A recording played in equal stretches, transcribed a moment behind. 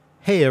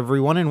Hey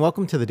everyone, and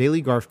welcome to the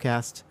Daily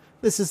Garfcast.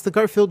 This is the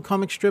Garfield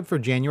comic strip for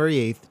January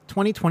 8th,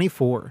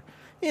 2024.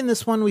 In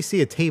this one, we see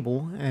a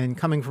table, and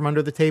coming from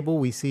under the table,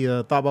 we see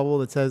a thought bubble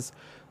that says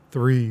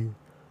 3,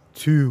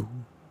 2,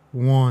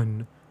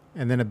 1,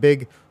 and then a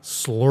big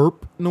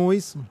slurp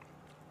noise.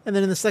 And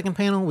then in the second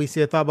panel, we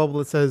see a thought bubble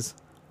that says,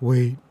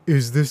 wait,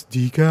 is this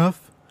decaf?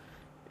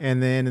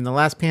 And then in the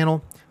last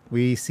panel,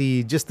 we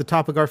see just the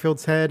top of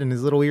Garfield's head and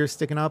his little ears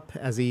sticking up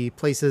as he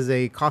places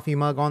a coffee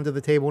mug onto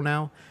the table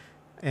now.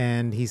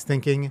 And he's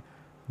thinking,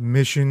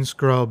 mission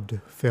scrubbed,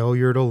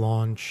 failure to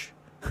launch.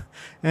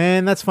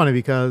 And that's funny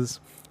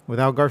because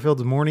without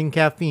Garfield's morning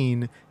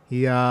caffeine,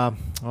 he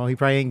probably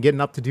ain't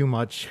getting up to do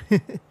much.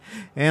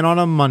 And on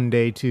a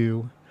Monday,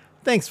 too.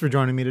 Thanks for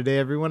joining me today,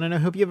 everyone, and I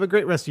hope you have a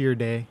great rest of your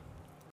day.